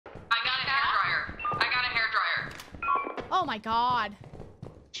Oh my god.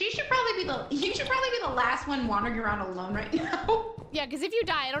 You should probably be the last one wandering around alone right now. Yeah, because if you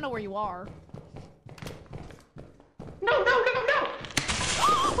die, I don't know where you are. No.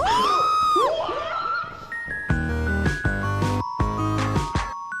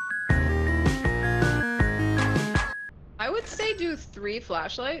 I would say do 3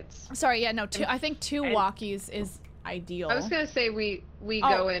 flashlights. Sorry, yeah, no, 2. I think 2 walkies is ideal. I was gonna say we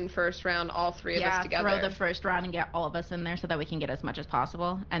go in first round, all 3 of us together. Yeah, throw the first round and get all of us in there so that we can get as much as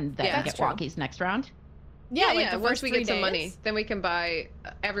possible, and then get walkies next round. Yeah, like once we get some money, then we can buy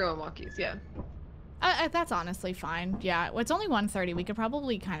everyone walkies, yeah. That's honestly fine. Yeah, it's only 1:30. We could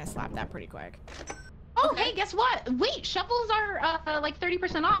probably kind of slap that pretty quick. Oh, hey, guess what? Wait, shovels are like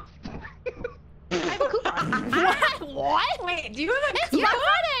 30% off. I have a coupon. What? Wait, do you have a coupon?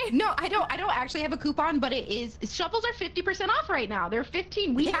 Friday. No, I don't actually have a coupon, but shovels are 50% off right now. They're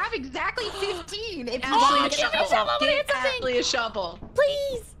 15. We have exactly 15. If you want to give me a shovel. Get Ashley a shovel.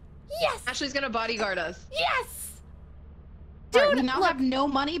 Please. Yes. Ashley's gonna bodyguard us. Yes. Dude, right, we now have no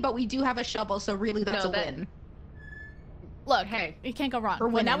money, but we do have a shovel, so really that's a win. Look, hey, you can't go wrong.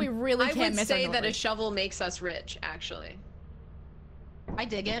 Well, now we really can't miss our I would say that a shovel makes us rich, actually. I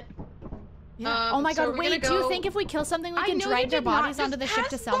dig it. Yeah. Oh my god, wait, do you think if we kill something we can drag their bodies onto the ship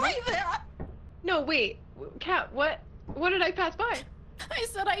to sell them? No, wait. Kat, what did I pass by? I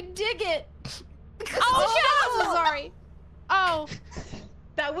said I dig it. Oh shit, I'm so sorry. Oh.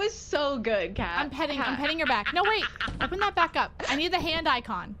 That was so good, Kat. I'm petting your back. No, wait. Open that back up. I need the hand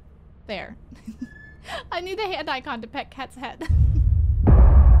icon. There. I need the hand icon to pet Kat's head.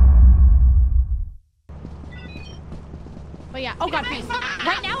 But yeah. Oh god, please.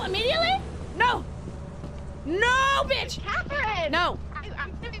 Right now? Immediately? No! No, bitch! Catherine! No! I'm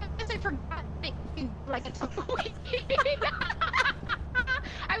I forgot. Like a tumbleweed.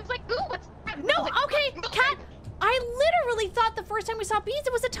 I was like, ooh, what's that? No, okay, Kat! I literally thought the first time we saw bees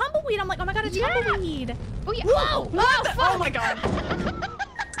it was a tumbleweed. I'm like, oh my god, a tumbleweed. Oh yeah. Whoa! What the fuck? Oh my god.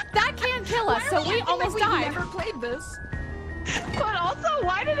 That can kill us, so we almost died. We've never played this. But also,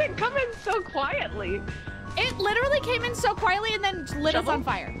 why did it come in so quietly? It literally came in so quietly and then lit us on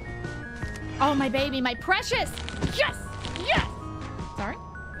fire. Oh, my baby, my precious. Yes! Yes! Sorry?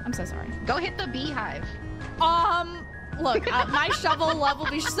 I'm so sorry. Go hit the beehive. Look, my shovel love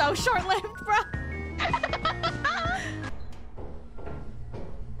will be so short-lived, bro.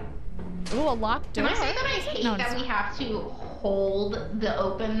 Ooh, a locked door. Can I say that I hate that we have to hold the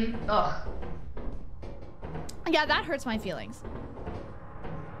open? Ugh. Yeah, that hurts my feelings.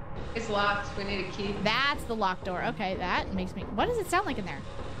 It's locked. We need a key. That's the locked door. Okay, that makes me... What does it sound like in there?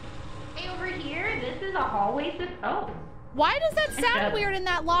 Hey, over here, this is a hallway system. Oh. Why does that sound weird in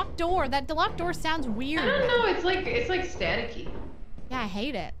that locked door? The locked door sounds weird. I don't know. It's like staticky. Yeah, I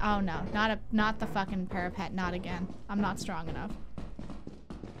hate it. Oh no, not the fucking parapet. Not again. I'm not strong enough.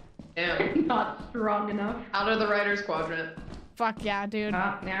 Damn. Not strong enough. Out of the writer's quadrant. Fuck yeah, dude.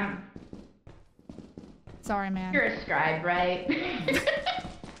 Yeah. Sorry, man. You're a scribe, right?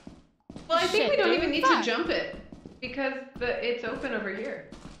 Well, I think we don't even need to jump it because it's open over here.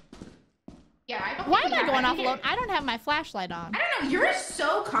 Yeah, I don't. Why am I going off alone? I don't have my flashlight on. I don't know. You're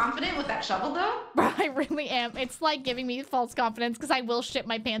so confident with that shovel, though. Bro, I really am. It's like giving me false confidence because I will shit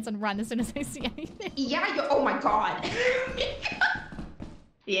my pants and run as soon as I see anything. Yeah. Oh my god.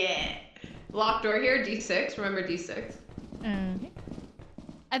 Yeah. Locked door here. D6. Remember D6.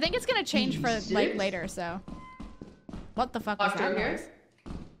 I think it's gonna change for like later. So. What the fuck was that noise? Here?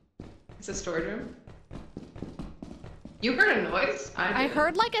 It's a storage room. You heard a noise? I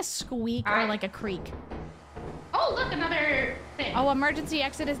heard like a squeak or like a creak. Oh, look, another thing. Oh, emergency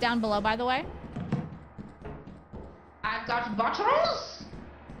exit is down below, by the way. I've got bottles.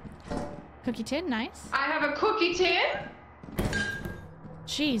 Cookie tin, nice. I have a cookie tin.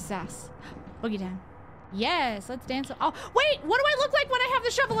 Jesus. Boogie down. Yes, let's dance. Oh, wait, what do I look like when I have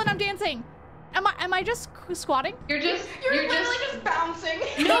the shovel and I'm dancing? Am I just squatting? You're literally just bouncing.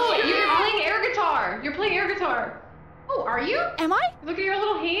 No, you're playing air guitar. You're playing air guitar. Oh, are you? Am I? Look at your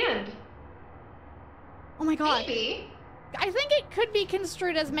little hand. Oh my god. Maybe. I think it could be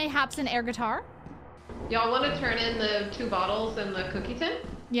construed as mayhaps an air guitar. Y'all want to turn in the 2 bottles and the cookie tin?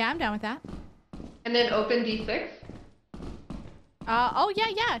 Yeah, I'm down with that. And then open D6? Oh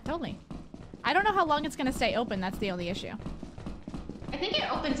yeah, totally. I don't know how long it's gonna stay open, that's the only issue. I think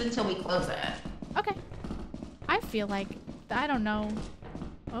it opens until we close it. Okay. I feel like, I don't know.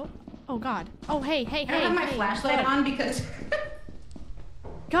 Oh god. Oh, hey. I have my flashlight on because...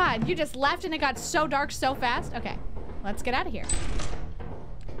 God, you just left and it got so dark so fast. Okay, let's get out of here.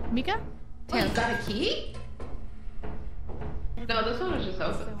 Mika? Wait, you got a key? No, this one was just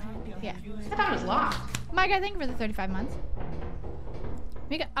open. Yeah. I thought it was locked. Mike, I think for the 35 months.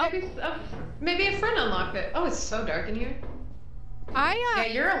 Mika, oh. Maybe a friend unlocked it. Oh, it's so dark in here. Yeah,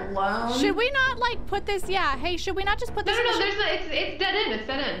 you're alone. Should we not like put this? Yeah. Hey, should we not just put this? No. It's dead end. It's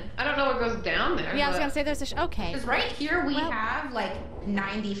dead end. I don't know what goes down there. Yeah, I was gonna say there's a. Okay. Because right here we have like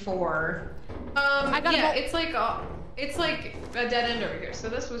 94. Yeah, it's like a dead end over here. So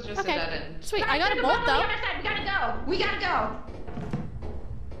this was just a dead end. Sweet. I got a bolt though. On the other side. We gotta go.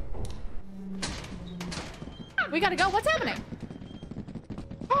 We gotta go. What's happening?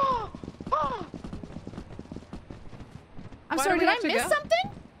 I'm sorry, did I miss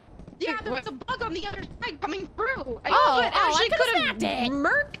something? Yeah, there was a bug on the other side coming through. I could have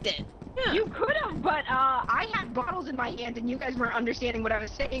murked it. Yeah. You could have, but I had bottles in my hand and you guys weren't understanding what I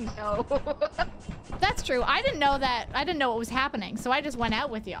was saying, so. That's true. I didn't know that. I didn't know what was happening, so I just went out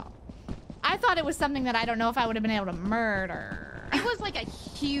with y'all. I thought it was something that I don't know if I would have been able to murder. It was like a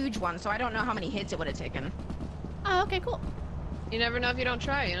huge one, so I don't know how many hits it would have taken. Oh, okay, cool. You never know if you don't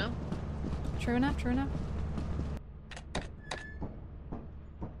try, you know? True enough, true enough.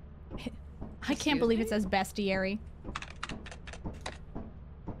 I can't believe it says bestiary.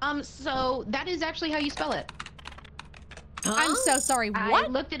 So that is actually how you spell it. Huh? I'm so sorry, what? I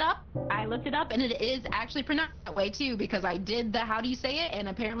looked it up, and it is actually pronounced that way too, because I did the how do you say it, and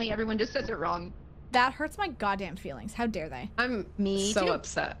apparently everyone just says it wrong. That hurts my goddamn feelings. How dare they? I'm so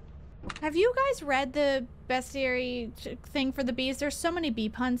upset. Have you guys read the bestiary thing for the bees? There's so many bee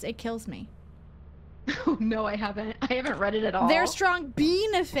puns, it kills me. Oh, no, I haven't. I haven't read it at all. Their strong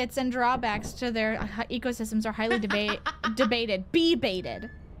benefits and drawbacks to their ecosystems are highly debated. Bee-baited.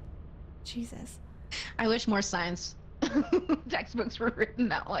 Jesus. I wish more science textbooks were written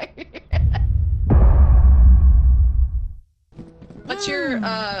that way. What's your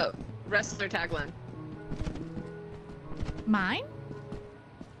wrestler tagline? Mine?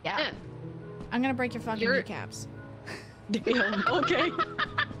 Yeah. I'm gonna break your fucking kneecaps. Damn, okay.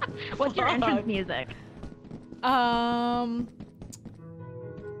 What's your entrance music?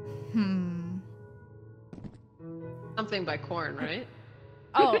 Something by Korn, right?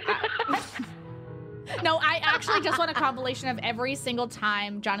 Oh. No, I actually just want a compilation of every single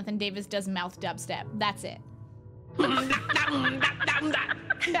time Jonathan Davis does mouth dubstep. That's it.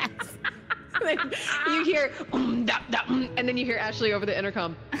 You hear and then you hear Ashley over the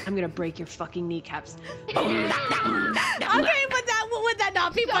intercom. I'm gonna break your fucking kneecaps. Okay, but would that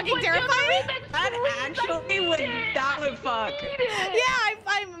not be fucking terrifying? That actually would. That would fuck. Yeah,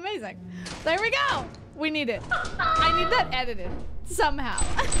 I'm amazing. There we go. We need it. I need that edited somehow.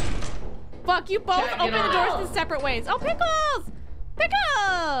 Fuck, you both open the doors in separate ways. Oh, Pickles!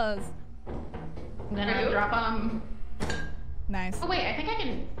 Pickles! I'm gonna drop Nice. Oh wait, I think I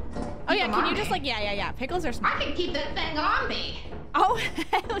can. Oh yeah, can you just like yeah. Pickles are smart. I can keep that thing on me. Oh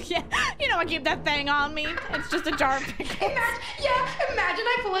hell yeah! You know I keep that thing on me. It's just a jar of pickles. Imagine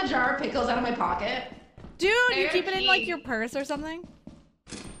I pull a jar of pickles out of my pocket. Dude, you keep it in like your purse or something?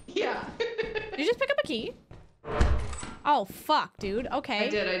 Yeah. Did you just pick up a key? Oh fuck, dude. Okay. I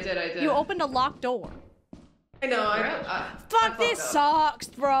did. You opened a locked door. I know. Fuck, this sucks,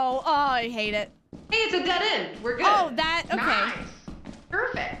 bro. Oh, I hate it. Hey, it's a dead end. We're good. Oh, that okay. Nice.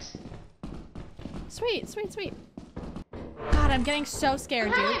 Perfect. Sweet. God, I'm getting so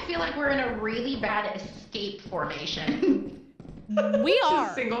scared, dude. I feel like we're in a really bad escape formation. We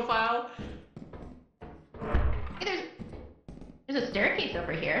are. Single file. Hey, there's a staircase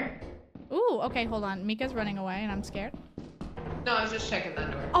over here. Ooh, okay, hold on. Mika's running away and I'm scared. No, I was just checking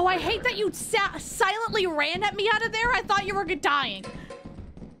that door. Oh, I hate that you silently ran at me out of there. I thought you were dying.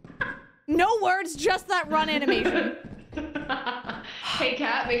 No words, just that run animation. Hey,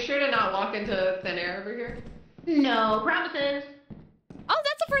 Kat, make sure to not walk into thin air over here. No promises. Oh,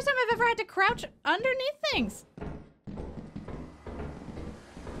 that's the first time I've ever had to crouch underneath things.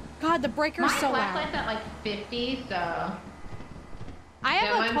 God, the breaker's so loud. My flashlight's at like 50, so... I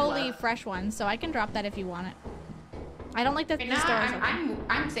have a totally fresh one, so I can drop that if you want it. I don't like that these doors open.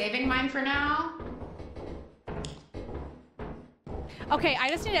 I'm saving mine for now. Okay, I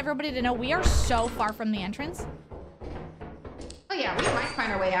just need everybody to know we are so far from the entrance. Oh yeah, we might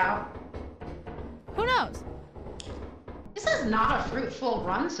find our way out. Who knows? This is not a fruitful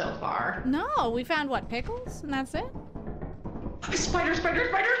run so far. No, we found what, pickles? And that's it? Spider!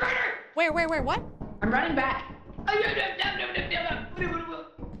 Where, what? I'm running back.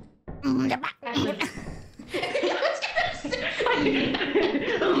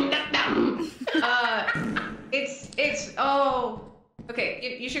 Oh.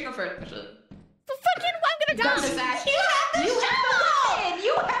 Okay, you should go first, Ashley. I'm gonna die.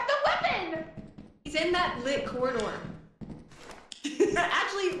 You have the weapon! He's in that lit corridor.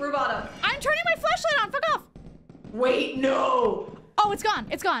 AshleyRoboto. I'm turning my flashlight on, fuck Wait, no. Oh, it's gone.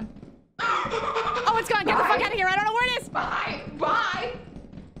 It's gone. Oh, it's gone. Get the fuck out of here. I don't know where it is. Bye. Bye.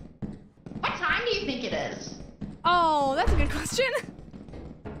 What time do you think it is? Oh, that's a good question.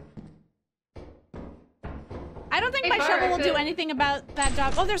 I don't think Hey, my fire shovel will do exit. anything about that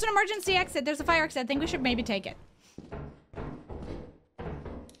job. Oh, there's an emergency exit. There's a fire exit. I think we should maybe take it.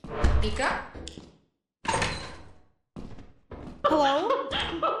 Mika? Hello?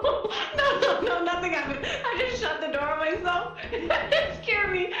 No, nothing happened. I just shut the door on myself. It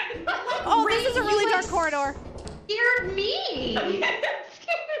scared me. Oh, this is a really You dark guys corridor. Scared me. It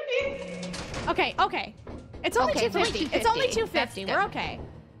scared me. Okay, okay. It's only Okay, 250. It's only 250. That's We're good. okay.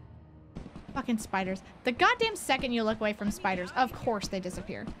 Fucking spiders. The goddamn second you look away from spiders, of course they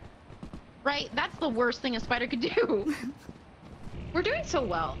disappear. Right, that's the worst thing a spider could do. We're doing so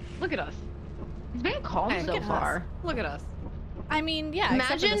well. Look at us. It's been calm Hey, so look at far. Look at us. I mean, yeah,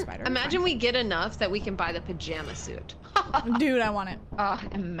 except for the Imagine, spider. imagine we get enough that we can buy the pajama suit. Dude, I want it.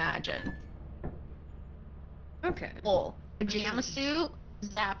 Imagine. Okay. Well, pajama suit,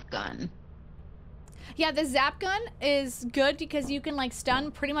 zap gun. Yeah, the zap gun is good because you can like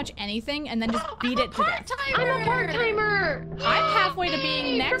stun pretty much anything and then just beat it to death. I'm a part-timer! I'm halfway to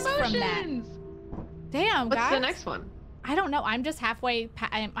being next from that. Promotions! Damn, What's guys. the next one? I don't know. I'm just halfway.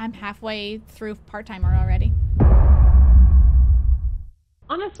 I'm halfway through part-timer already.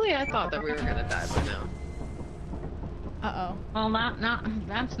 Honestly, I thought that we were gonna die by now. Uh-oh. Well,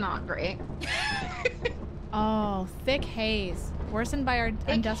 that's not great. Oh, thick haze. Worsened by our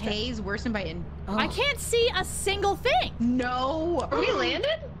Thick industrial. haze worsened by I can't see a single thing. No. Are we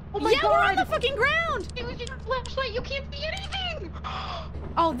landed? Oh my Yeah, god. we're on the fucking ground. Use your flashlight. You can't see anything.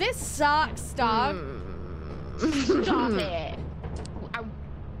 Oh, this sucks, dog. Stop it.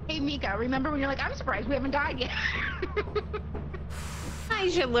 Hey, Mika, remember when you're like, I'm surprised we haven't died yet? I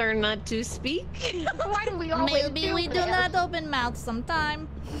should learn not to speak. Why do we always Maybe we do this? not open mouth sometime.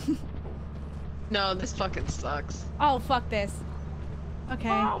 No, this fucking sucks. Oh, fuck this. Okay.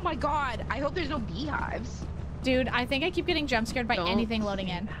 Oh my god. I hope there's no beehives. Dude, I think I keep getting jump scared by Don't. anything loading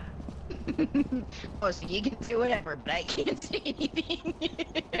in. Oh, so you can see whatever, but I can't see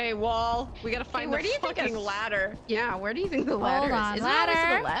anything. Hey, wall. We gotta find where the do you think fucking us- ladder. Yeah, where do you think the ladder on, is? Isn't it always to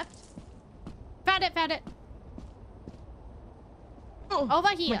ladder. the left? Found it, found it. Oh, Over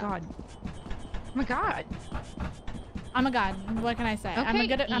oh here. my god. Oh my god. I'm a god. What can I say? I'm a Okay,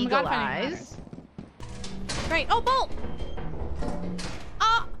 good. I'm a eagle god finding eyes. ladders. Great. Oh, bolt.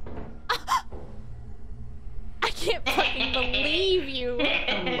 I can't fucking believe you.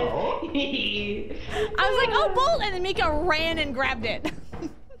 Hello? I was like, oh, bolt, and then Mika ran and grabbed it.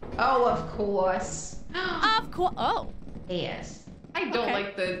 Oh, of course. Of course. Oh, Yes. I don't Okay.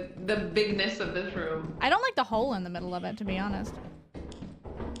 like the bigness of this room. I don't like the hole in the middle of it, to be honest.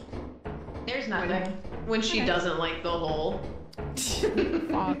 There's nothing. When she Okay. doesn't like the hole.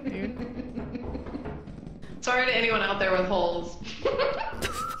 Fuck, dude. Sorry to anyone out there with holes.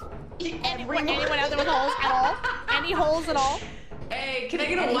 Anyone out there with holes at all? Any holes at all? Hey, can I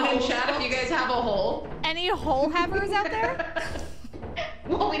get a 1 in chat if you guys have a hole? Any hole havers out there?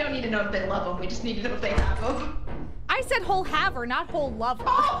 Well, we don't need to know if they love them. We just need to know if they have them. I said hole haver, not hole lover.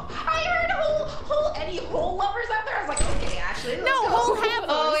 Oh, I heard any hole lovers out there. I was like, okay, Ashley, let's No, go. hole havers.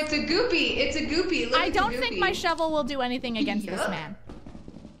 Oh, it's a goopy. It's a goopy. Look, I it's a don't think goopy. my shovel will do anything against this Yup. man.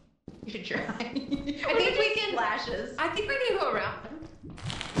 You should try. I think we can. Flashes. I think we need to go around.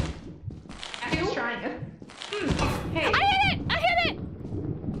 Ashley's trying it. Hey. I hit it! I hit it!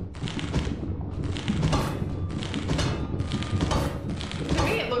 To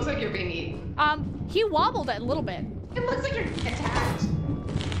me, it looks like you're being eaten. He wobbled it a little bit. It looks like you're attacked.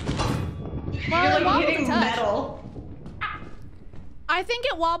 Well, You're it like wobbled hitting a touch. metal. I think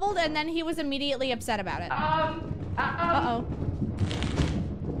it wobbled and then he was immediately upset about it. Uh-oh.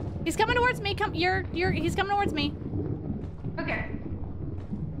 He's coming towards me. He's coming towards me. Okay.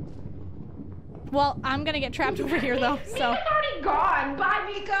 Well, I'm gonna get trapped over here though, so. Mika's already gone. Bye,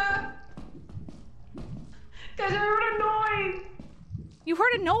 Mika. Guys, I heard a noise. You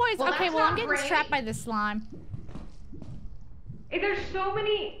heard a noise? Well, okay, that's well, I'm not getting great. trapped by this slime. Hey, there's so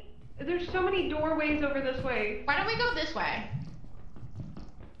many doorways over this way. Why don't we go this way?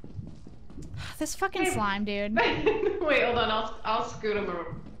 This fucking Hey. slime, dude. Wait, hold on. I'll scoot him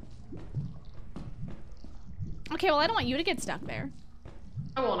around. Okay, well, I don't want you to get stuck there.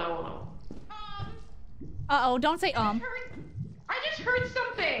 I won't. Uh-oh, don't say I just heard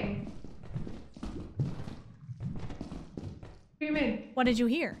something. What do you mean? What did you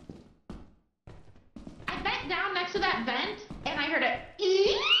hear? I bent down next to that vent and I heard a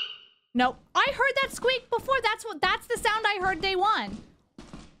eee. Nope. I heard that squeak before. That's the sound I heard day one.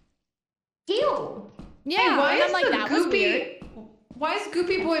 Ew. Yeah, Hey, why and I'm is like, the that was weird. Goopy? Why is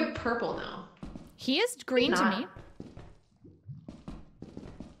Goopy Boy purple now? He is green to me.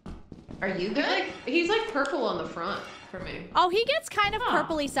 Are you good? He's like purple on the front for me. Oh, he gets kind of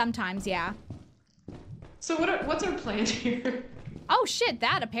purpley sometimes, yeah. So what's our plan here? Oh shit,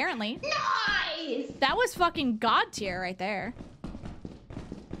 that apparently. Nice! That was fucking god tier right there.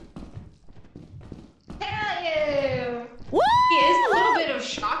 Hell yeah! Woo! He is a little bit of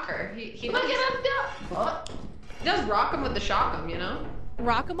shocker. He Look does, at him go! What? he does rock him with the shock 'em, you know?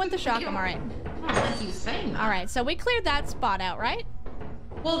 Rock him with the shock 'em, alright. I don't like you saying that. Alright, so we cleared that spot out, right?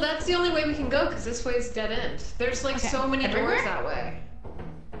 Well, that's the only way we can go because this way's dead end. There's like so many Everywhere? doors that way.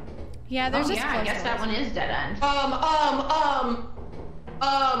 Yeah, there's just I guess that one is dead end.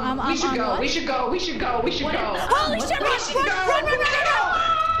 We should go. what? We should go. We should go. We should What go. is that? Holy What shit, the- run, We should run, go. run, run, We should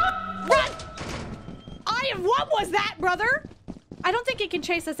run, run! What was that, brother? I don't think he can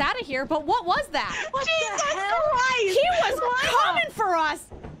chase us out of here, but what was that? What the hell? He was coming for us!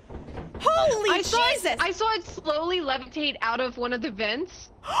 Holy Jesus! I saw it slowly levitate out of one of the vents,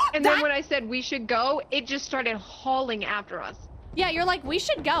 and then when I said we should go, it just started hauling after us. Yeah, you're like, we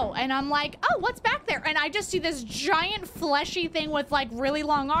should go. And I'm like, oh, what's back there? And I just see this giant fleshy thing with like really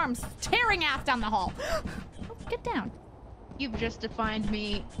long arms tearing ass down the hall. Get down. You've just defined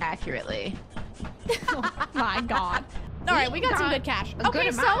me accurately. Oh my God. All right, we got some good cash. A Okay,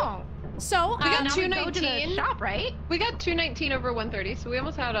 good amount. so We got now we go to the 219. shop, right? We got 219 over 130, so we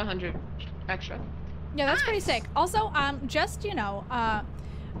almost had 100 extra. yeah, that's pretty sick. Also, just, you know,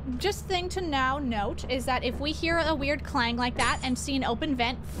 just thing to now note is that if we hear a weird clang like that and see an open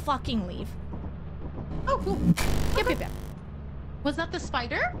vent, fucking leave. Oh, cool. Yep, yep, yep. Was that the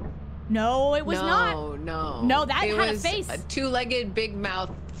spider? No, it was not. No, No, that it had a was face. A two-legged, big-mouth,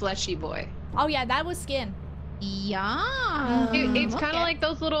 fleshy boy. Oh yeah, that was skin. Yeah. It's kind of like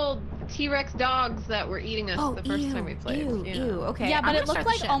those little T-Rex dogs that were eating us the first time we played. Ew, Yeah. ew, okay. Yeah, I'm but gonna it looked start the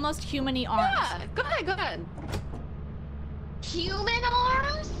like ship. almost human-y arms. Yeah, go ahead, go ahead. Human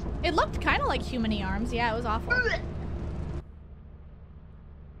arms? It looked kind of like human-y arms. Yeah, it was awful.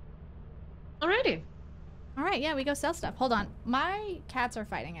 Alrighty. All right, yeah, we go sell stuff. Hold on. My cats are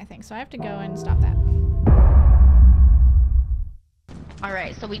fighting, I think, so I have to go and stop that. All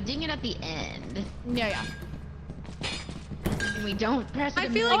right, so we ding it at the end. Yeah, yeah. And we don't press it. I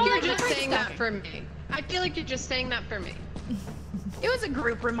in feel the like middle. you're just great saying stuff. that for me. I feel like you're just saying that for me. It was a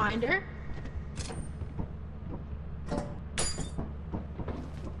group reminder.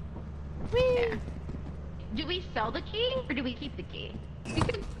 Whee! Do we sell the key or do we keep the key? You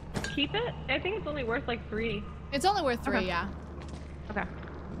can keep it. I think it's only worth like 3. It's only worth 3, Okay. yeah. Okay.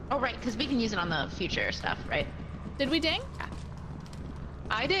 Oh, right, because we can use it on the future stuff, right? Did we ding?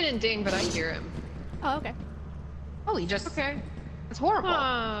 I didn't ding, but I hear him. Oh, okay. Oh, he just... Okay. It's horrible.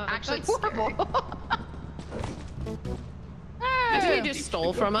 Actually, Actually, horrible. Maybe Hey! he just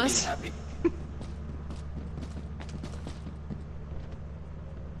stole from us.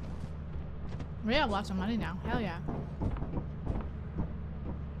 We have lots of money now. Hell yeah.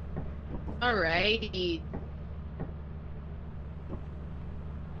 Alright.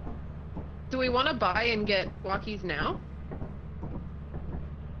 Do we want to buy and get walkies now?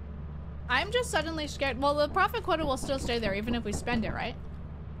 I'm just suddenly scared. Well, the profit quota will still stay there even if we spend it, right?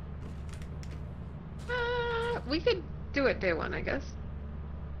 We could do it day 1, I guess.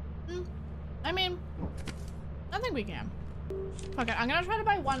 I mean, I think we can. Okay, I'm gonna try to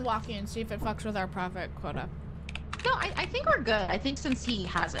buy 1 walkie and see if it fucks with our profit quota. No, I think we're good. I think since he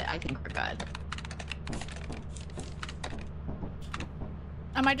has it, I think we're good.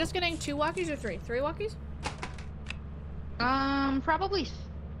 Am I just getting 2 walkies or 3? 3 walkies? Probably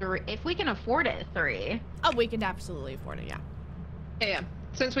 3. If we can afford it, 3. Oh, we can absolutely afford it, yeah. Yeah.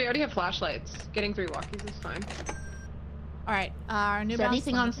 Since we already have flashlights, getting 3 walkies is fine. All right, our new Is there balance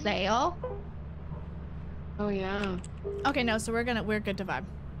anything on limit. sale? Oh yeah. Okay, no, so we're good to vibe.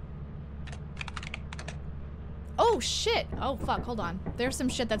 Oh shit! Oh fuck! Hold on. There's some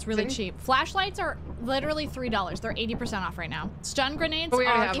shit that's really cheap. Flashlights are literally $3. They're 80% off right now. Stun grenades But we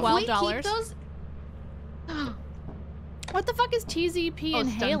already are have them. $12. If we keep those... What the fuck is TZP stun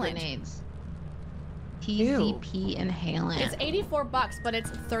inhalant? grenades. TZP inhalant. It's $84, but it's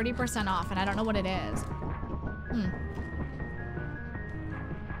 30% off, and I don't know what it is.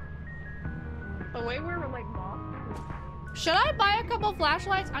 The way we're like moths. Should I buy a couple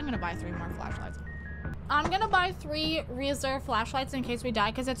flashlights? I'm gonna buy 3 more flashlights. I'm gonna buy 3 reserve flashlights in case we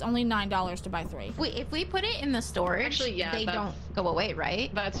die, because it's only $9 to buy 3. If we put it in the storage, Actually, yeah, they that's- don't go away,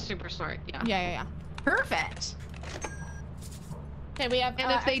 right? That's super smart, yeah. Yeah. Perfect. Okay, we have.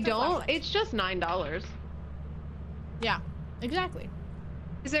 And if they extra don't, flashlights. it's just $9. Yeah, exactly.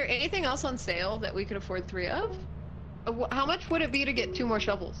 Is there anything else on sale that we could afford 3 of? How much would it be to get 2 more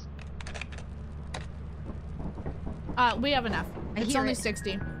shovels? We have enough. It's only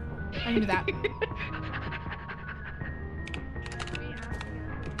 60. I can do that.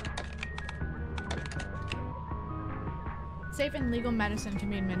 Safe and legal medicine can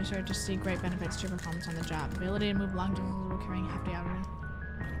be administered to see great benefits to your performance on the job. Ability to move long distances while carrying hefty outers.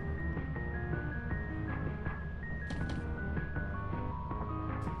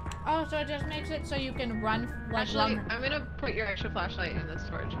 Oh, so it just makes it so you can run like Ashley, longer. I'm gonna put your extra flashlight in the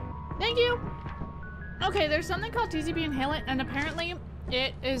storage. Thank you. Okay, there's something called TCP Inhalant, and apparently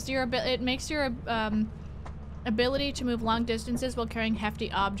it is it makes your ability to move long distances while carrying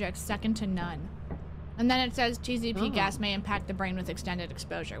hefty objects second to none. And then it says TCP gas may impact the brain with extended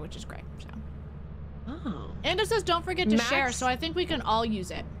exposure, which is great. So. Oh. And it says don't forget to share, so I think we can all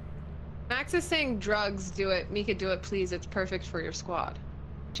use it. Max is saying drugs, do it. Mika, do it, please. It's perfect for your squad.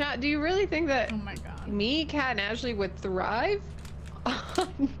 Chat, do you really think that Oh my god. me, Kat, and Ashley would thrive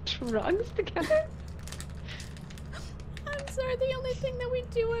on drugs together? I'm sorry, the only thing that we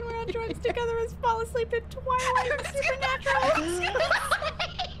do when we're on drugs together is fall asleep at Twilight and Supernatural.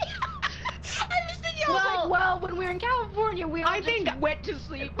 Well, when we were in California, we all just went to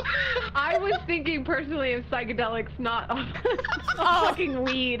sleep. I was thinking personally of psychedelics, not of fucking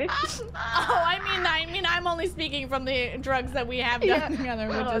weed. Oh, I mean, I'm only speaking from the drugs that we have done together,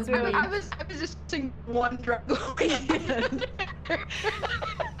 which is weed. I was just saying one drug.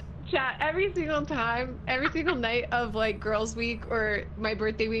 Chat, every single night of like girls' week or my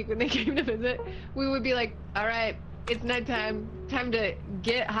birthday week when they came to visit, we would be like, all right, it's nighttime, time to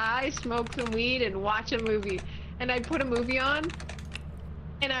get high, smoke some weed, and watch a movie. And I'd put a movie on,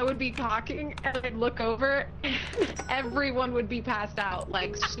 and I would be talking, and I'd look over, and everyone would be passed out,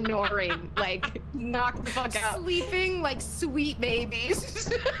 like snoring, like knocked the fuck out. Sleeping like sweet babies.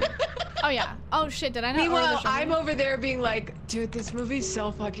 Oh yeah. Oh shit, did I not order the Meanwhile, show? I'm over there being like, dude, this movie's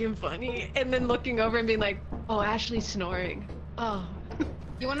so fucking funny. And then looking over and being like, oh, Ashley's snoring. Oh.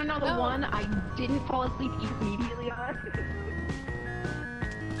 You want to know the one I didn't fall asleep immediately on?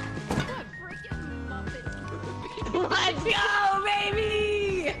 That freaking Muppet movie. Let's go,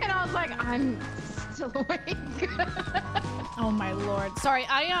 baby! And I was like, I'm still awake. Oh my lord. Sorry,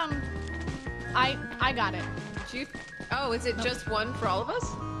 I got it. Oh, is it just one for all of us?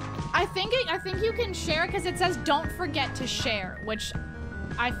 I think you can share because it says don't forget to share, which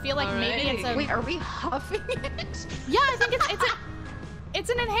I feel like maybe it's a. Wait, are we huffing it? Yeah, I think it's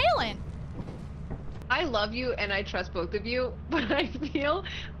an inhalant. I love you and I trust both of you, but I feel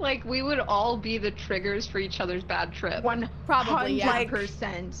like we would all be the triggers for each other's bad trip. Probably, yeah.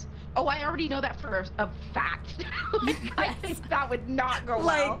 100%. Oh, I already know that for a fact. I think that would not go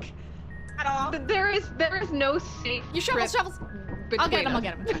well. At all. There is no safe You shovels. I'll get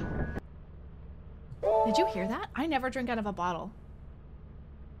him. Did you hear that? I never drink out of a bottle.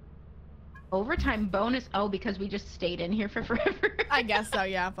 Overtime bonus. Oh, because we just stayed in here for forever. I guess so,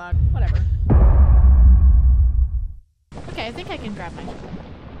 yeah, fuck. Whatever. Okay, I think I can grab my.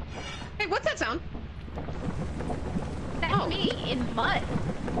 Hey, what's that sound? That's me in mud.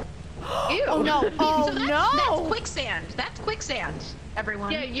 Ew. Oh no! Oh So that's quicksand. That's quicksand,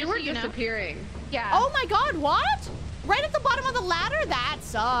 everyone. Yeah, you Just were so you know. disappearing. Yeah. Oh my god! What? Right at the bottom of the ladder? That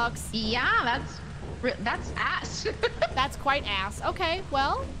sucks. Yeah, that's ass. That's quite ass. Okay,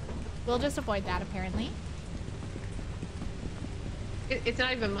 well, we'll just avoid that apparently. It's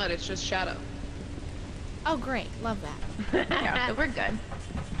not even mud, it's just shadow. Oh great, love that. Yeah, so we're good.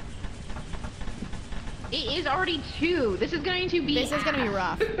 It is already 2. This is going to be. This is gonna be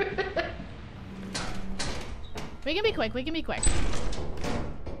rough. We can be quick.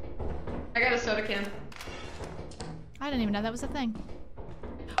 I got a soda can. I didn't even know that was a thing.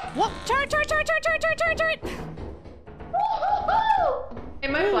 Whoa! Turret! Hey,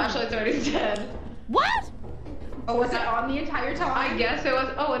 my flashlight's already dead. What? Oh, was it on the entire time? I guess it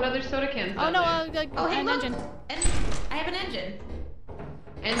was. Oh, another soda can. Oh no! hey, An look. engine. I have an engine.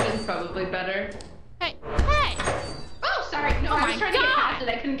 Engine's probably better. Hey! Oh, sorry. No, Oh I my was trying to get God. past it.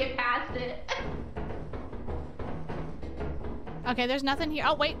 I couldn't get past it. Okay, there's nothing here.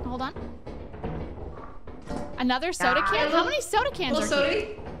 Oh wait, hold on. Another soda can? How many soda cans are soda?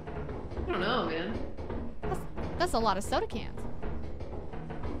 here? I don't know, man. That's a lot of soda cans.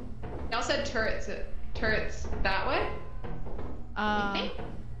 Y'all said turrets. Turrets that way? I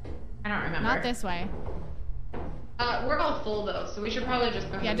don't remember. Not this way. We're all full though, so we should probably just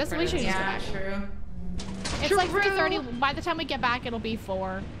go ahead Yeah, and just we turn should it. just go back. True. It's like 3:30. By the time we get back, it'll be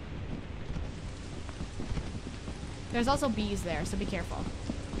 4. There's also bees there, so be careful.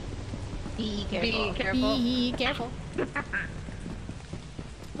 Be careful. Be careful. Be careful.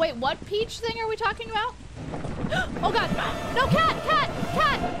 Wait, what peach thing are we talking about? Oh god! No, cat!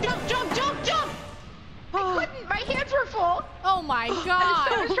 Jump! I couldn't. My hands were full. Oh my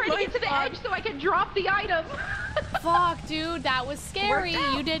god! I was trying to get to the edge so I could drop the item. Fuck, dude, that was scary.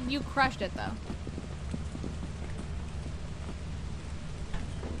 You crushed it though.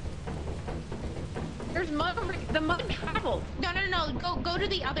 There's mud over. The mud traveled. No. Go to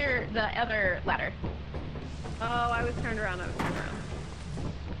the other ladder. Oh, I was turned around.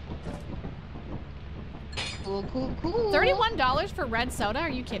 Cool. $31 for red soda? Are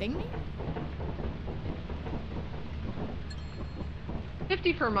you kidding me?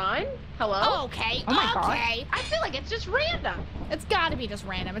 50 for mine? Hello? Oh, okay. Oh my god. Okay. I feel like it's just random. It's gotta be just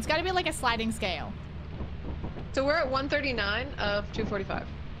random. It's gotta be like a sliding scale. So we're at 139 of 245.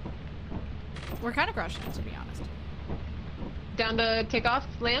 We're kind of crushing it, to be honest. Down to take off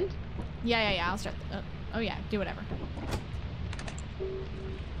land? Yeah. I'll start. Oh yeah, do whatever.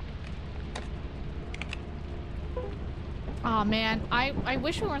 Oh man, I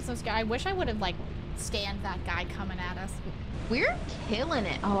wish we weren't so scared. I wish I would have like scanned that guy coming at us. We're killing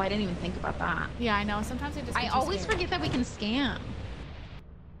it. Oh, I didn't even think about that. Yeah, I know. Sometimes I just. I always forget that we can scan.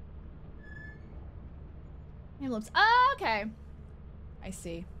 Oh, okay. I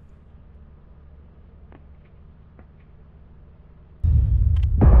see.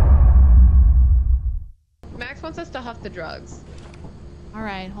 Max wants us to huff the drugs. All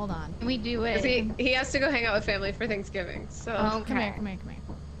right, hold on. Can we do it? He has to go hang out with family for Thanksgiving. So Okay. Come here.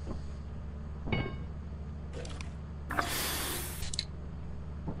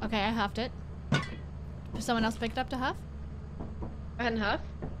 Okay, I huffed it. Someone else picked up to huff? Go ahead and huff.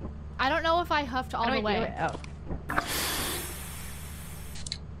 I don't know if I huffed all the way.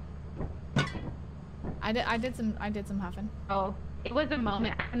 I did some huffing. Oh, it was a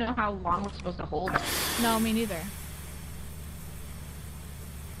moment. I don't know how long we're supposed to hold it. No, me neither.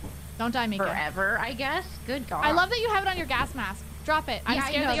 Don't die, Mika. Forever, I guess. Good God. I love that you have it on your gas mask. Drop it. I'm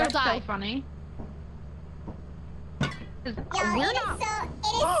scared that you'll die. So funny. No, We're not.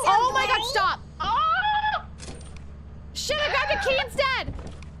 Oh my god, stop! Oh! Shit, I grabbed a key instead!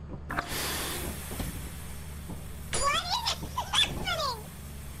 What is happening?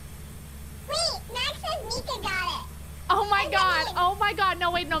 Wait, Max says Mika got it. Oh my god, no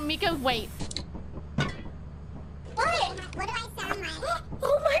wait, no, Mika, wait. What do I sound like?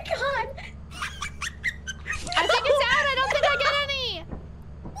 Oh my god! I think it's out, I don't think I get any!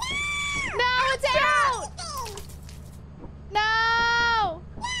 No, it's out! No!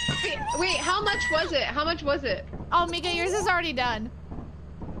 Wait, how much was it? How much was it? Oh, Mika, yours is already done.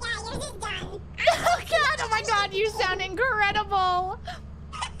 Yeah, yours is done. Oh my god, you sound incredible!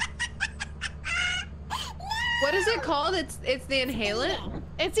 What is it called? It's the inhalant?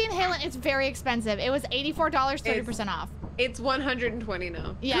 It's the inhalant, it's very expensive. It was $84, 30% off. It's 120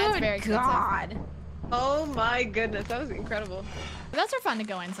 now. Yeah, it's very expensive. God. Oh my goodness, that was incredible. Those are fun to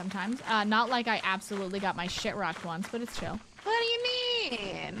go in sometimes. Not like I absolutely got my shit rocked once, but it's chill. What do you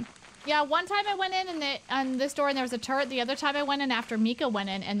mean? Yeah, one time I went in this door and there was a turret. The other time I went in after Mika went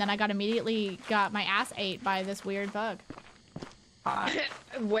in, and then I immediately got my ass ate by this weird bug.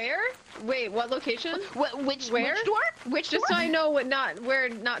 Where? Wait, what location? Which Where? Which door? Which Just door? so I know where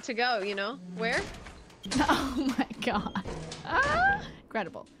not to go, you know? Where? Oh my god.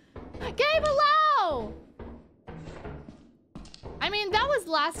 Incredible. Game below! I mean, that was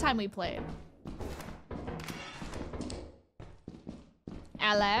last time we played.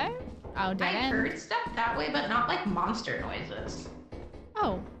 Hello? Oh, dead I end. heard stuff that way, but not like monster noises.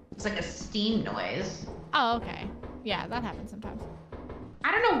 Oh. It's like a steam noise. Oh, okay. Yeah, that happens sometimes.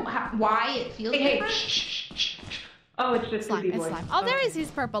 I don't know why it feels Hey, different. shh. Oh, it's just Slime, Sleepy it's Boy. slime. Oh, there is.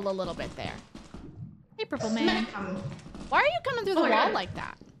 He's purple a little bit there. Hey, purple man. Why are you coming through the Oh my wall God. like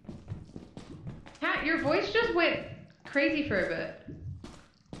that? Kat, your voice just went crazy for a bit.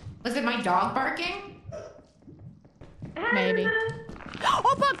 Was it my dog barking? Maybe.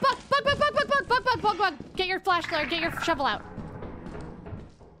 Oh, bug. Get your flashlight, get your shovel out.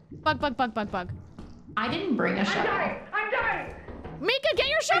 Bug. I didn't bring a shovel. I'm dying! Mika, get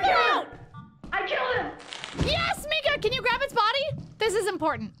your shovel out! I killed him! Yes, Mika, can you grab its body? This is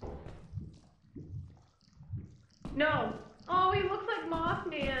important. No. Oh, he looks like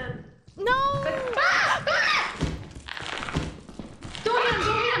Mothman. No. Don't hit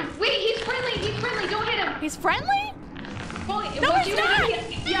him! Wait, he's friendly, don't hit him! He's friendly? No, he's not!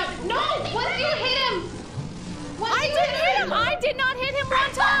 Yeah, no! Once you hit him! I didn't hit him! I did not hit him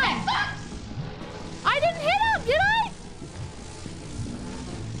one time! I didn't hit him, did I?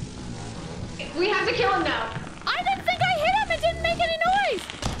 We have to kill him now. I didn't think I hit him! It didn't make any noise!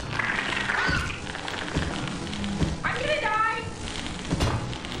 I'm gonna die.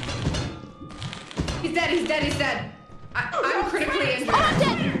 He's dead, he's dead, he's dead. I'm critically injured. Oh, I'm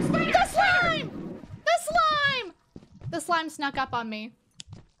dead! The slime! The slime! The slime snuck up on me.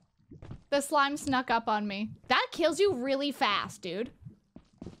 The slime snuck up on me. That kills you really fast, dude.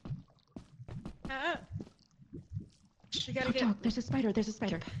 She gotta get... There's a spider, there's a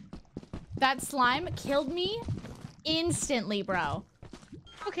spider. That slime killed me instantly, bro.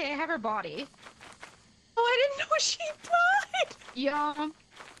 Okay, I have her body. Oh, I didn't know she died! Yeah.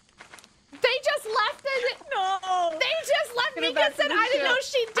 They just left it. No! They just left Get her Mika back to said the I didn't ship. know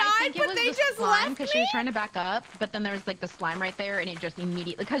she I died, think it but was they the just slime left because me. she was trying to back up, but then there was like the slime right there, and it just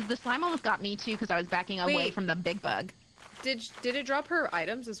immediately because the slime almost got me too because I was backing away Wait. from the big bug. Did it drop her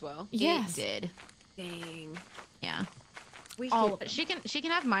items as well? Yes. It did. Dang. Yeah. We All But she can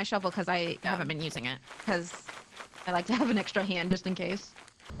have my shovel because I haven't been using it because I like to have an extra hand just in case.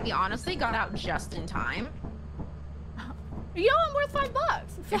 We honestly got out just in time. Yo, I'm worth $5.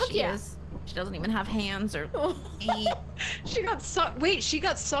 There Fuck she yeah. is. She doesn't even have hands or feet. She got sucked. Wait, she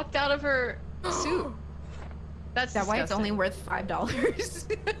got sucked out of her suit. That's That's why it's only disgusting. worth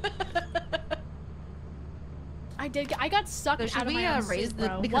 $5. I got sucked So out should of we my own raise suit, the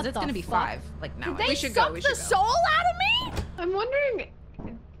bro. because What it's the gonna be fuck? 5 like now. Did they We should suck go, we the should go. soul out of me? I'm wondering,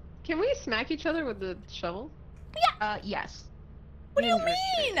 can we smack each other with the shovel? Yes. What do you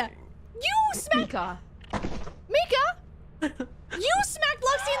mean? You smacked Mika. Mika. You smacked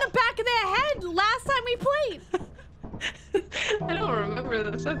Luxie in the back of the head last time we played. I don't remember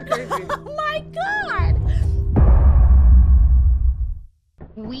this. That's crazy. Oh my god.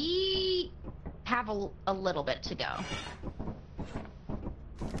 We have a little bit to go.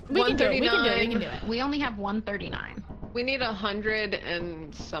 We can do it. We can do it. We can do it. We only have 139. We need 100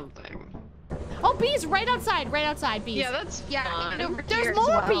 and something. Oh, bees right outside. Right outside, bees. Yeah, that's Yeah, fine. and over here There's as more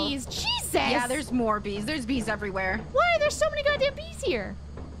well. bees. Jesus. Yeah, there's more bees. There's bees everywhere. Why? There's so many goddamn bees here.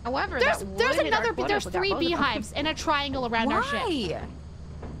 However, There's that would there's hit our another quota there's if we got 3 both of them. beehives in a triangle around our ship.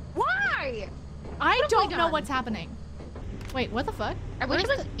 Why? Why? I have we don't know done? what's happening. Wait, what the fuck? I wish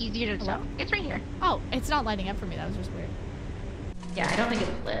Where's it was easier to Hello? tell. It's right here. Oh, it's not lighting up for me. That was just weird. Yeah, I don't think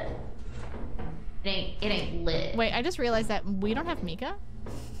it's lit. It ain't lit. Wait, I just realized that we don't have Mika.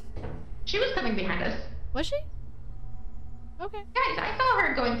 She was coming behind us. Was she? Okay. Guys, I saw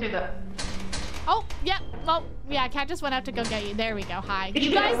her going through the... Oh, yeah. Oh, yeah. Cat just went out to go get you. There we go. Hi.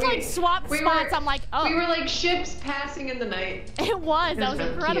 You Yeah, guys like swapped we spots. were- I'm like, oh. We were like ships passing in the night. It was. That was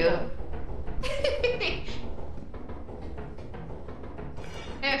so incredible.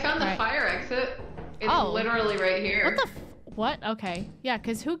 Hey, I found the Right. fire exit. It's Oh. literally right here. What the? What? Okay. Yeah,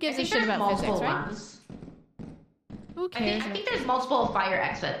 because who gives a shit about physics, right? Who cares? I think there's multiple fire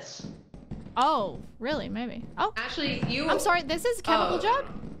exits. Oh, really? Maybe. Oh, Ashley, you. I'm sorry. This is chemical Oh. jug.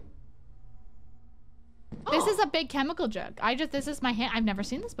 This Oh. is a big chemical jug. This is my hand. I've never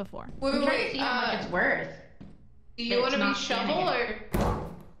seen this before. Wait, I'm wait, trying to wait. see how much it's worth. Do you it's want to be not shovel or?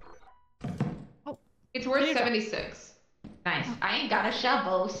 Oh. It's There worth you go. 76. Nice. I ain't got a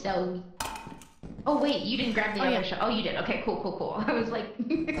shovel, so... Oh, wait, you didn't grab the Oh, other yeah. shovel. Oh, you did. Okay, cool. I was like...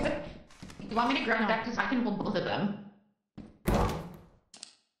 You want me to grab No. that? Because I can hold both of them. We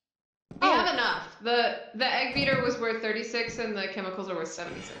Oh. have enough. The egg beater was worth 36 and the chemicals are worth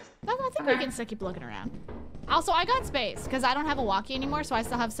 76. I think we can still keep looking around. Also, I got space because I don't have a walkie anymore, so I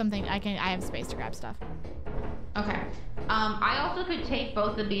still have something. I have space to grab stuff. Okay. I also could take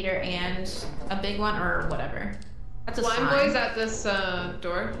both the beater and a big one or whatever. That's a Slime slime. boy's at this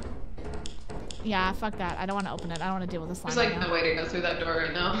door. Yeah, fuck that. I don't want to open it. I don't want to deal with the slime. There's like right now. no way to go through that door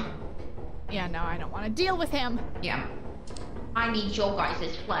right now. Yeah, no, I don't want to deal with him. Yeah. I need your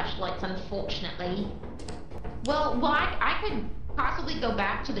guys' flashlights, unfortunately. Well, I could possibly go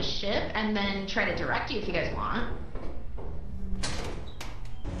back to the ship and then try to direct you if you guys want.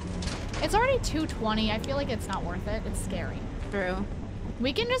 It's already 2:20. I feel like it's not worth it. It's scary. True.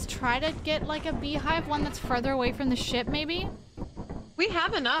 We can just try to get like a beehive, one that's further away from the ship, maybe. We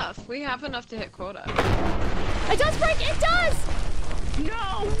have enough. We have enough to hit quota. It does break. It does.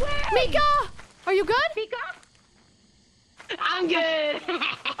 No way! Mika, are you good? Mika? I'm good.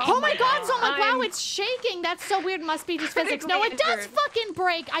 Oh my god, so I'm like, wow, I'm it's shaking. That's so weird. Must be just physics. No, it does injured. fucking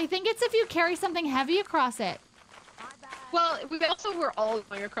break. I think it's if you carry something heavy across it. Well, we also were all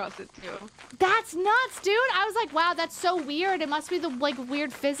going across it too. That's nuts, dude. I was like, wow, that's so weird. It must be the like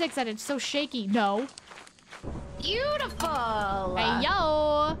weird physics that it's so shaky. No. Beautiful! Hey,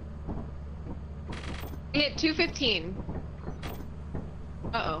 yo. We hit 215.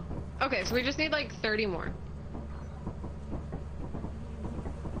 Uh-oh. Okay, so we just need like 30 more.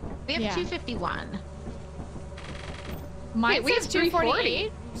 We have Yeah. 251. Mine Wait, we says have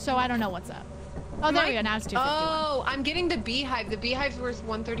 248, so I don't know what's up. Oh, there we go. Now it's 251. Oh, I'm getting the beehive. The beehive's worth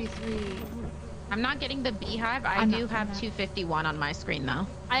 133. I'm not getting the beehive. I do have 251 on my screen though.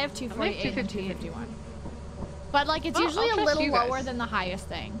 I have 248 and 251. But like it's usually a little lower than the highest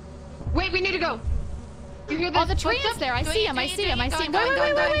thing. Wait, we need to go. You hear Oh, the tree is there. I see him. I see him. I see him.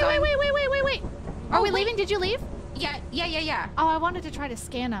 Wait. Are we leaving? Did you leave? Yeah. Oh, I wanted to try to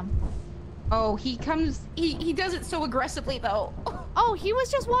scan him. Oh, he comes. He does it so aggressively though. Oh, he was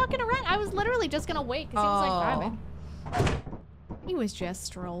just walking around. I was literally just gonna wait because he was like driving. He was just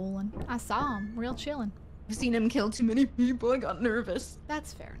strolling. I saw him, real chilling. I've seen him kill too many people. I got nervous.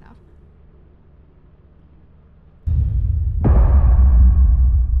 That's fair enough.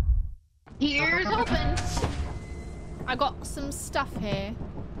 Here's open. I got some stuff here.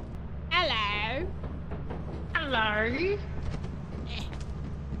 Hello. Hello.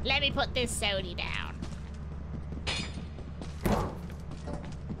 Let me put this soda down.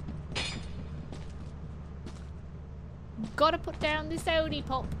 Gotta put down the soda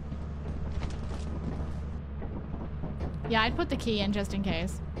pop. Yeah, I'd put the key in just in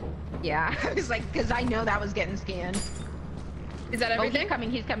case. Yeah, I was like, because I know that was getting scanned. Is that everything? Oh,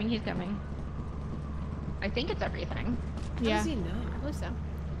 he's coming. I think it's everything. Yeah. How does he know? I believe so.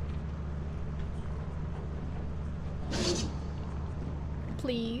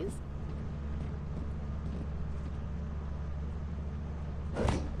 Please.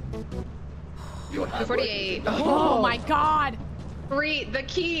 You're 48. Oh my god. The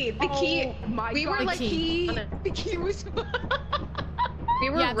key. We were like, the key was. We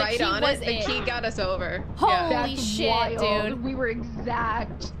were Yeah, the right key on was it. The it. key got us over. Holy shit, dude. We were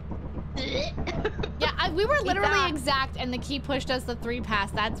exact. Yeah, we were literally exact, and the key pushed us the 3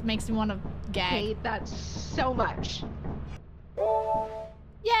 past. That makes me want to gag. Hate that so much.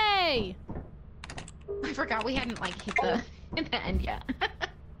 Yay! I forgot we hadn't like hit the end yet.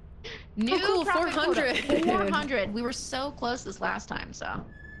 New cool, profit 400. quota, 400. We were so close this last time, so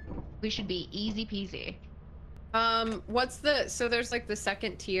we should be easy peasy. What's the, so there's like the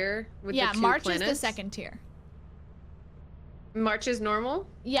second tier with the 2 March planets? is the second tier. March is normal?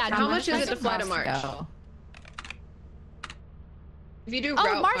 Yeah. How much is it to fly to Mars March? go? If you do Oh,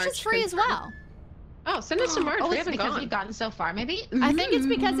 route March is free as well. Oh, send us to March. Oh, We it's haven't because gone. we've gotten so far, maybe? I think it's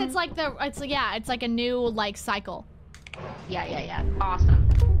because it's like it's like a new like cycle. Yeah. Awesome.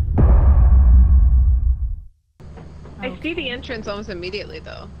 I see the entrance almost immediately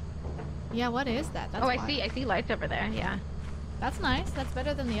though. Yeah, what is that? That's Oh, why. I see lights over there, yeah. That's nice. That's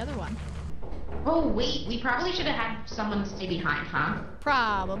better than the other one. Oh, wait, we probably should have had someone stay behind, huh?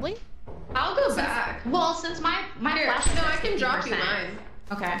 Probably. I'll go back. Well, since my Here, flash no, is I can drop you 50%. mine.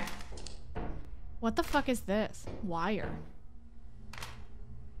 Okay. What the fuck is this? Wire.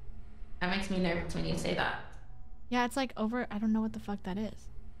 That makes me nervous when you say that. Yeah, it's like over. I don't know what the fuck that is.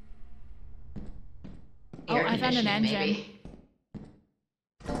 Air I found an conditioning, engine. maybe.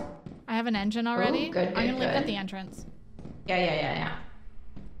 I have an engine already. Good, I'm gonna leave it at good. the entrance. Yeah.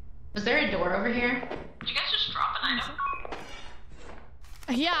 Was there a door over here? Did you guys just drop an item?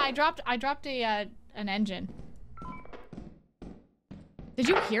 Yeah, I dropped an engine. Did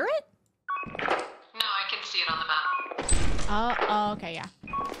you hear it? No, I can see it on the map. Oh, okay, yeah.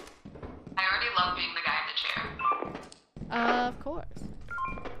 I already love being the guy in the chair. Of course.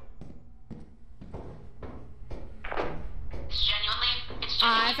 It's genuinely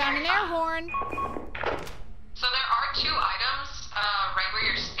I found an very air fun. horn. So there are 2 items right where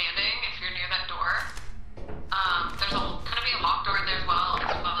you're standing if you're near that door. There's gonna be a locked door there as well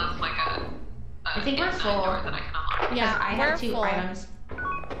as like a I think we're inside full. door that I can unlock. Yeah, I we're had 2 full. items.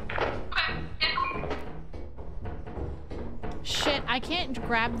 Okay, yeah. Shit, I can't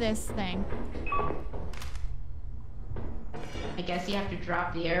grab this thing. I guess you have to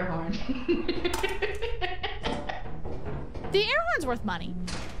drop the air horn. The air horn's worth money.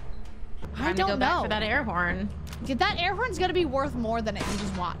 I Time to go don't back know. for that air horn. That air horn's gonna be worth more than it. You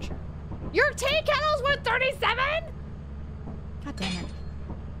just watch. Your tea kettle's worth 37? God damn it.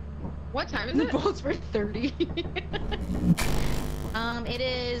 What time is The it? bolts were 30. It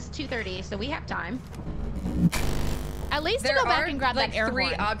is 2:30, so we have time. At least to There go back are and grab like that air 3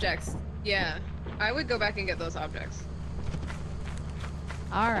 horn. objects. Yeah. I would go back and get those objects.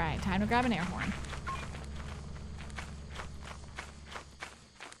 All right, time to grab an air horn.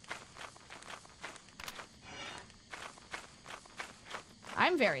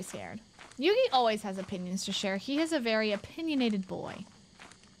 I'm very scared. Yugi always has opinions to share. He is a very opinionated boy.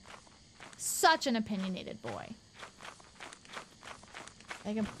 Such an opinionated boy.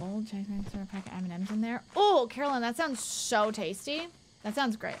 Like a bowl, check a pack of M&Ms in there. Oh, Carolyn, that sounds so tasty. That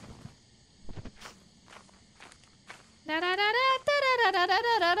sounds great.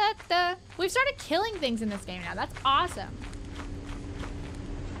 We've started killing things in this game now. That's awesome.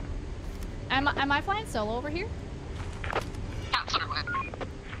 Am I flying solo over here? Outside.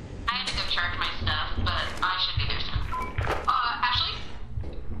 I had to go charge my stuff, but I should be there soon. Ashley?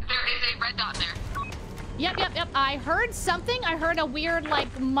 There is a red dot there. Yep. I heard something. I heard a weird,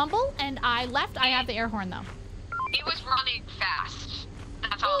 like, mumble, and I left. I have the air horn, though. It was running fast.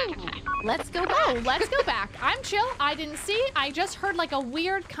 That's all I can say. Let's go back. Let's go back. I'm chill. I didn't see. I just heard, like, a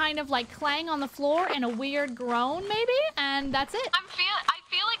weird kind of, like, clang on the floor and a weird groan, maybe, and that's it. I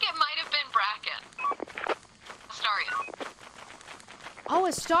feel like it might have been Bracken. Astarian. Oh,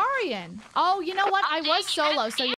 Astarian. Oh, you know what? I was solo, so